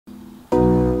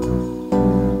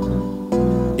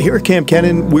Here at Kamp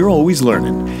Kenan, we're always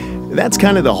learning. That's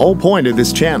kind of the whole point of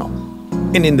this channel.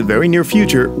 And in the very near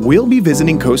future, we'll be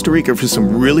visiting Costa Rica for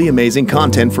some really amazing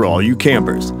content for all you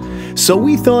campers. So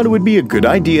we thought it would be a good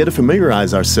idea to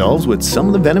familiarize ourselves with some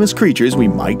of the venomous creatures we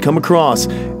might come across,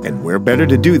 and where better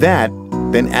to do that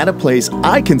than at a place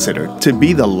I consider to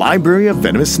be the Library of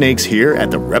Venomous Snakes here at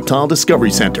the Reptile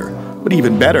Discovery Center. But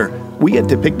even better, we get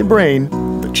to pick the brain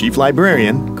of the Chief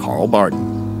Librarian, Karl Barton.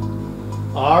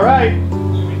 All right.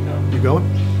 You going?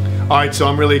 All right, so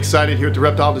I'm really excited here at the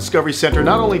Reptile Discovery Center,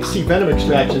 not only to see venom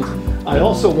extractions, I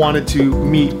also wanted to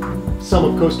meet some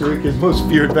of Costa Rica's most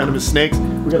feared venomous snakes.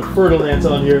 We got a fertilance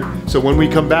on here, so when we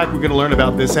come back, we're gonna learn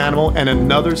about this animal and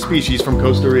another species from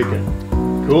Costa Rica.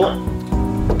 Cool?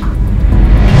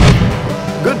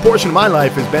 A good portion of my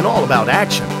life has been all about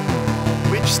action,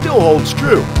 which still holds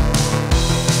true.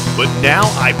 But now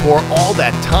I pour all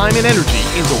that time and energy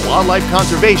into wildlife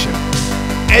conservation,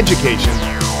 education,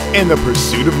 and the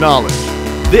pursuit of knowledge.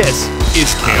 This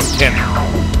is Kamp Kenan.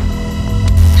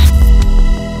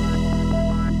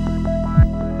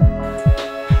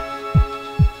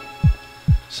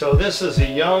 So this is a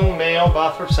young male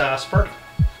Bothrops asper.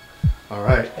 All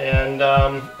right. And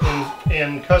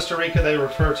in Costa Rica, they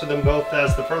refer to them both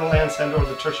as the fertilance and or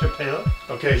the tertiopelo.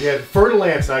 Okay, yeah,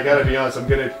 fertilance, I gotta be honest, I'm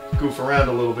gonna goof around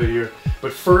a little bit here,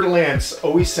 but fertilance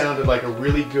always sounded like a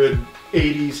really good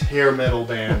 80s hair metal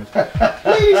band.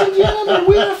 Ladies and gentlemen,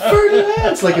 we are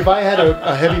fertilance! Like if I had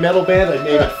a heavy metal band, I'd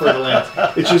name it fertilance.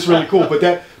 It's just really cool, but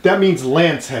that means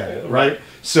lance head, right?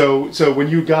 So when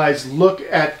you guys look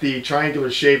at the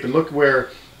triangular shape and look where,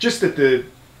 just at the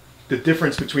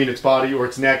difference between its body or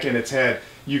its neck and its head,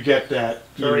 you get that.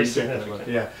 Very significant.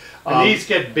 Yeah. And these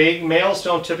get big. Males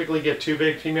don't typically get too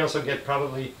big. Females will get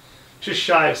probably just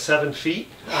shy of 7 feet.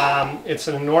 It's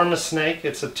an enormous snake.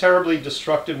 It's a terribly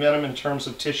destructive venom in terms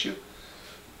of tissue.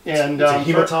 And it's a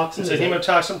hemotoxin? It's a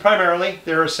hemotoxin primarily.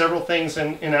 There are several things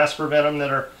in asper venom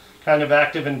that are kind of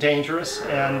active and dangerous.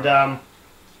 And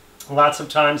lots of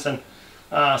times in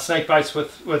snake bites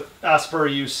with asper,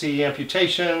 you see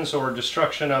amputations or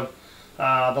destruction of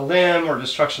the limb or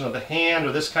destruction of the hand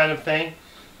or this kind of thing.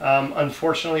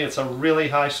 Unfortunately, it's a really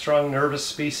high-strung nervous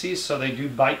species, so they do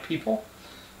bite people.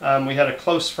 We had a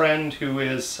close friend who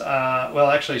is,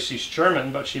 well, actually she's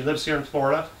German, but she lives here in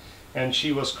Florida, and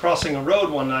she was crossing a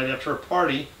road one night after a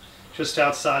party just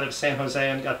outside of San Jose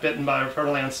and got bitten by a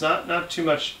fertilance, not too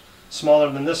much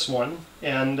smaller than this one,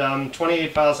 and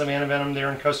 28 vials of antivenom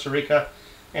there in Costa Rica,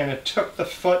 and it took the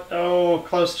foot,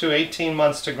 close to 18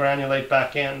 months to granulate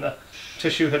back in. The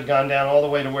tissue had gone down all the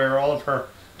way to where all of her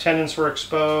tendons were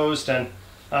exposed, and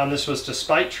this was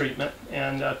despite treatment,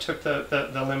 and took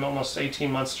the limb almost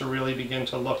 18 months to really begin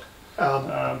to look.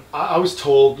 I was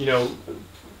told, you know,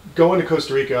 going to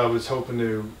Costa Rica, I was hoping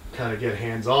to kind of get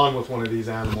hands-on with one of these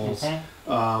animals,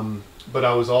 but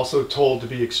I was also told to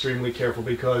be extremely careful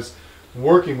because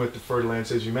working with the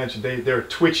fertilance, as you mentioned, they're a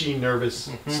twitchy, nervous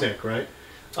snake, right?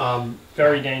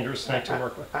 Very dangerous snake to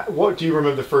work with. What do you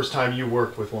remember the first time you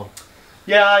worked with one?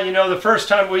 Yeah, you know, the first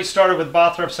time we started with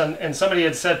Bothrops, and somebody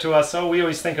had said to us, we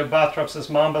always think of Bothrops as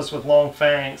mambas with long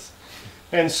fangs.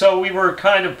 And so we were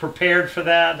kind of prepared for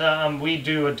that. We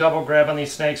do a double grab on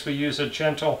these snakes. We use a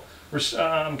gentle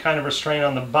kind of restraint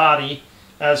on the body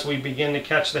as we begin to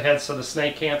catch the head so the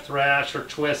snake can't thrash or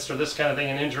twist or this kind of thing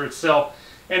and injure itself.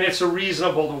 And it's a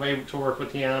reasonable way to work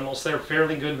with the animals. They're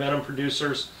fairly good venom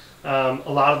producers. A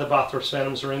lot of the Bothrops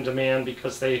venoms are in demand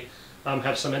because they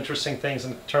have some interesting things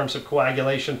in terms of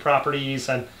coagulation properties,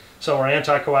 and so are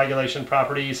anticoagulation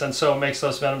properties, and so it makes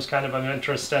those venoms kind of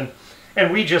interest.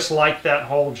 And we just like that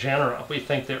whole genera. We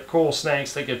think they're cool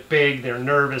snakes. They get big, they're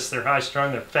nervous, they're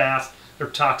high-strung, they're fast, they're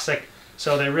toxic.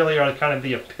 So they really are kind of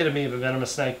the epitome of a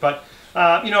venomous snake. But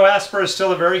you know, asper is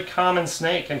still a very common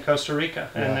snake in Costa Rica,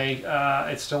 and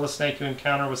it's still a snake you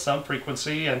encounter with some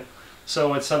frequency. And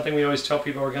so it's something we always tell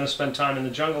people are going to spend time in the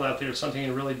jungle out there. It's something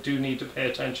you really do need to pay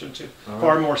attention to,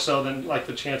 far more so than like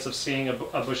the chance of seeing a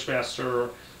Bushmaster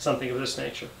or something of this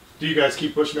nature. Do you guys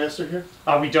keep Bushmaster here?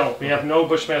 We don't. We have no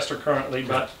Bushmaster currently,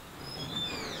 but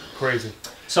crazy.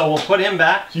 So we'll put him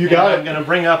back. You got it. I'm going to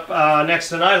bring up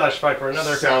next an eyelash viper,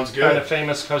 another Sounds good. kind of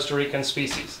famous Costa Rican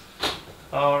species.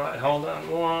 All right, hold on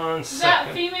one second. Is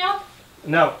that female?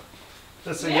 No,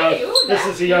 this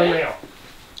is a young male.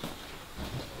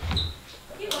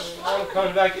 I'm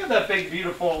coming back. You have that big,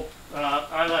 beautiful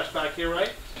eyelash back here,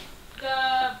 right?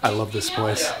 I love this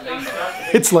place.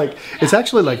 It's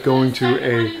actually like going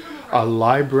to a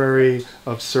library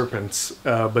of serpents,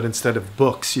 but instead of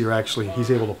books,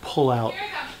 he's able to pull out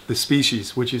the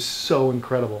species, which is so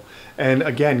incredible. And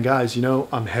again, guys, you know,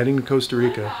 I'm heading to Costa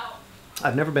Rica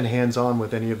I've never been hands-on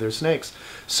with any of their snakes.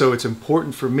 So it's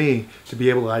important for me to be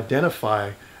able to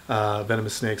identify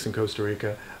venomous snakes in Costa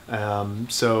Rica.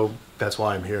 So that's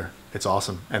why I'm here. It's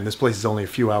awesome. And this place is only a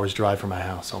few hours drive from my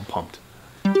house, so I'm pumped.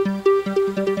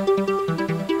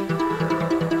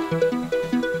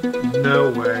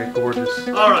 No way, gorgeous.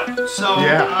 All right, so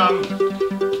yeah.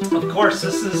 Of course,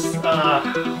 this is an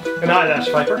eyelash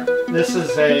viper. This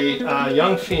is a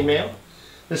young female.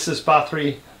 This is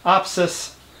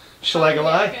Bothriopsis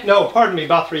schlegeli. No, pardon me,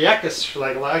 Bothriechis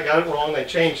schlegeli. I got it wrong. They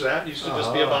changed that. It used to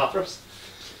just be a Bothrops.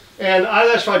 And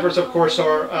eyelash vipers, of course,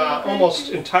 are almost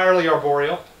entirely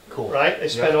arboreal. Cool. Right? They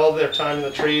spend all their time in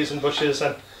the trees and bushes,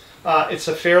 and it's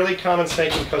a fairly common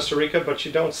snake in Costa Rica, but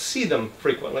you don't see them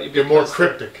frequently. They're more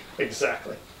cryptic.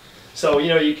 Exactly. So, you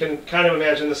know, you can kind of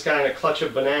imagine this guy in a clutch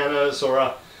of bananas,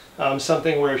 or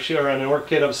something where or an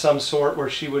orchid of some sort where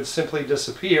she would simply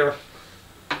disappear.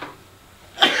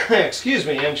 Excuse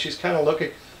me, and she's kind of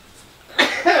looking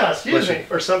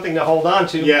for something to hold on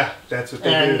to. Yeah, that's what they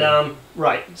do. And,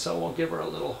 right, so we'll give her a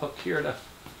little hook here to,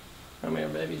 come here,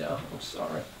 baby, no, I'm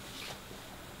sorry.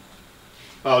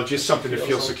 Oh, just something to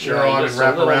feel secure right, on and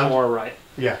wrap around? More right.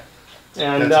 Yeah.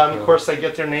 And, of course, they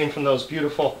get their name from those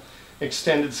beautiful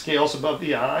extended scales above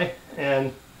the eye.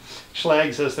 And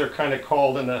schlegs, as they're kind of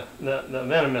called in the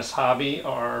venomous hobby,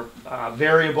 are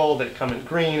variable. They come in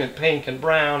green and pink and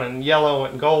brown and yellow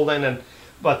and golden,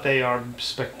 but they are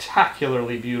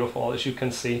spectacularly beautiful, as you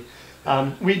can see.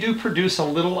 We do produce a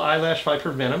little eyelash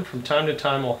viper venom from time to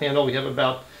time. We have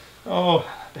about, a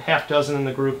half dozen in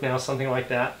the group now, something like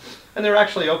that. And they're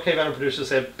actually okay venom producers.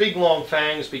 They have big, long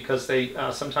fangs because they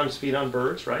sometimes feed on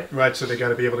birds, right? Right, so they got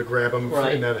to be able to grab them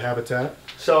in that habitat.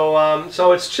 So,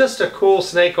 so it's just a cool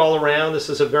snake all around. This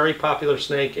is a very popular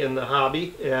snake in the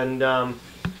hobby, and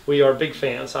we are big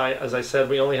fans. As I said,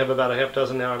 we only have about a half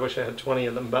dozen now. I wish I had 20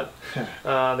 of them, but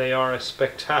they are a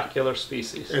spectacular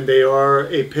species. And they are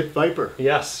a pit viper.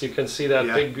 Yes, you can see that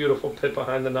big, beautiful pit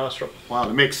behind the nostril. Wow,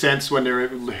 it makes sense when they're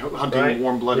hunting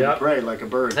warm-blooded prey like a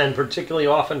bird. And particularly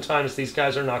oftentimes these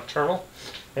guys are nocturnal,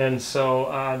 and so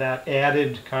that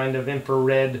added kind of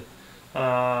infrared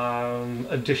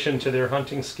addition to their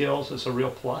hunting skills is a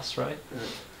real plus, right?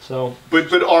 So,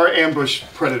 but are ambush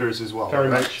predators as well, very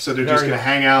right? much. So they're just going to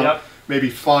hang out, maybe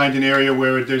find an area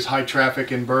where there's high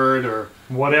traffic in bird or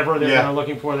whatever they're kind of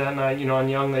looking for that night. You know, on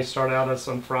young they start out as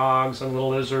some frogs and little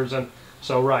lizards, and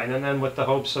so and then with the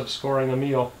hopes of scoring a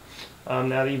meal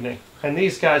that evening. And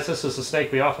these guys, this is a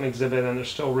snake we often exhibit, and they're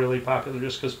still really popular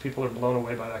just because people are blown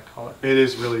away by that color. It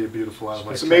is really a beautiful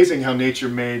animal. It's amazing how nature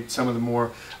made some of the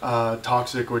more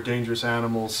toxic or dangerous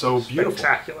animals so beautiful.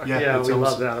 Spectacular. Yeah, we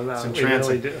love that. It's we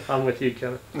really do. I'm with you,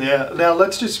 Kenan. Yeah. Now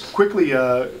let's just quickly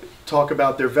talk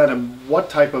about their venom. What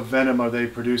type of venom are they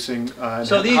producing? And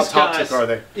so how toxic are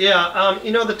they? Yeah,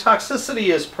 you know, the toxicity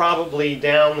is probably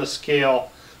down the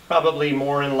scale. Probably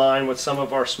more in line with some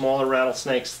of our smaller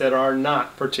rattlesnakes that are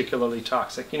not particularly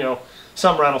toxic. You know,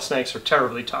 some rattlesnakes are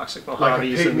terribly toxic,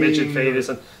 Mojaves and midget phaedas,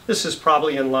 and this is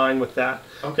probably in line with that.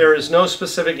 Okay. There is no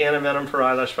specific antivenom for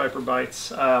eyelash viper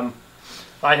bites. I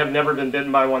have never been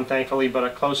bitten by one, thankfully, but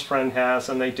a close friend has,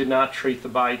 and they did not treat the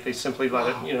bite. They simply let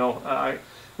it, you know,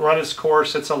 run its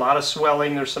course. It's a lot of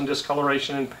swelling. There's some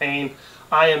discoloration and pain.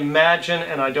 I imagine,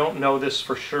 and I don't know this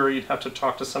for sure, you'd have to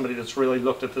talk to somebody that's really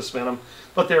looked at this venom,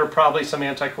 but there are probably some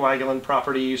anticoagulant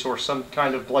properties or some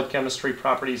kind of blood chemistry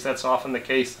properties. That's often the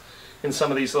case in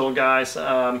some of these little guys,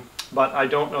 but I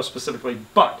don't know specifically.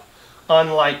 But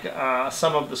unlike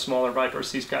some of the smaller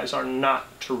vipers, these guys are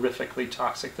not terrifically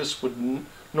toxic. This would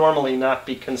normally not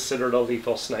be considered a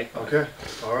lethal snake bite. Okay,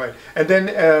 all right. And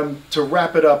then to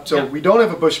wrap it up, so we don't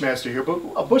have a Bushmaster here, but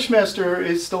a Bushmaster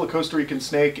is still a Costa Rican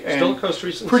snake. And still a Costa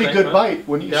Rican pretty snake, good bite,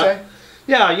 wouldn't you say?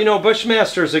 Yeah, you know,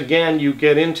 Bushmasters, again, you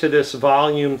get into this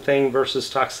volume thing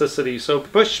versus toxicity. So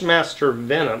Bushmaster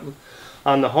Venom,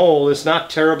 on the whole, is not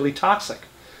terribly toxic,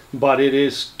 but it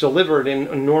is delivered in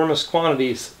enormous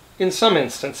quantities in some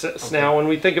instances. Okay. Now, when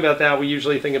we think about that, we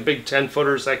usually think of big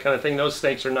 10-footers, that kind of thing. Those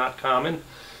snakes are not common.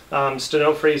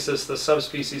 Stenophrys is the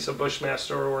subspecies of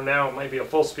Bushmaster, or now maybe a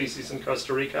full species in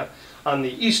Costa Rica on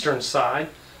the eastern side.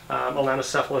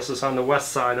 Melanocephalus is on the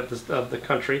west side of the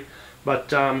country.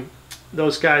 But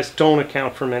those guys don't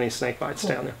account for many snake bites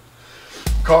down there.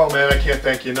 Karl, man, I can't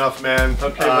thank you enough, man.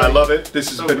 Okay, I love it. This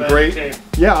has been great.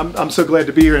 Yeah, I'm so glad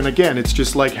to be here. And again, it's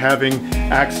just like having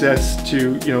access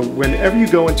to, you know, whenever you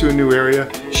go into a new area,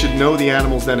 you should know the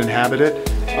animals that inhabit it.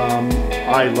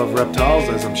 I love reptiles,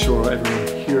 as I'm sure everyone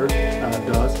here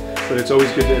does. But it's always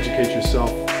good to educate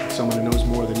yourself with someone who knows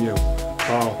more than you.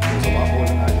 Karl knows a lot more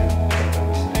than I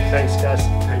do. Thanks,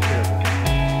 guys.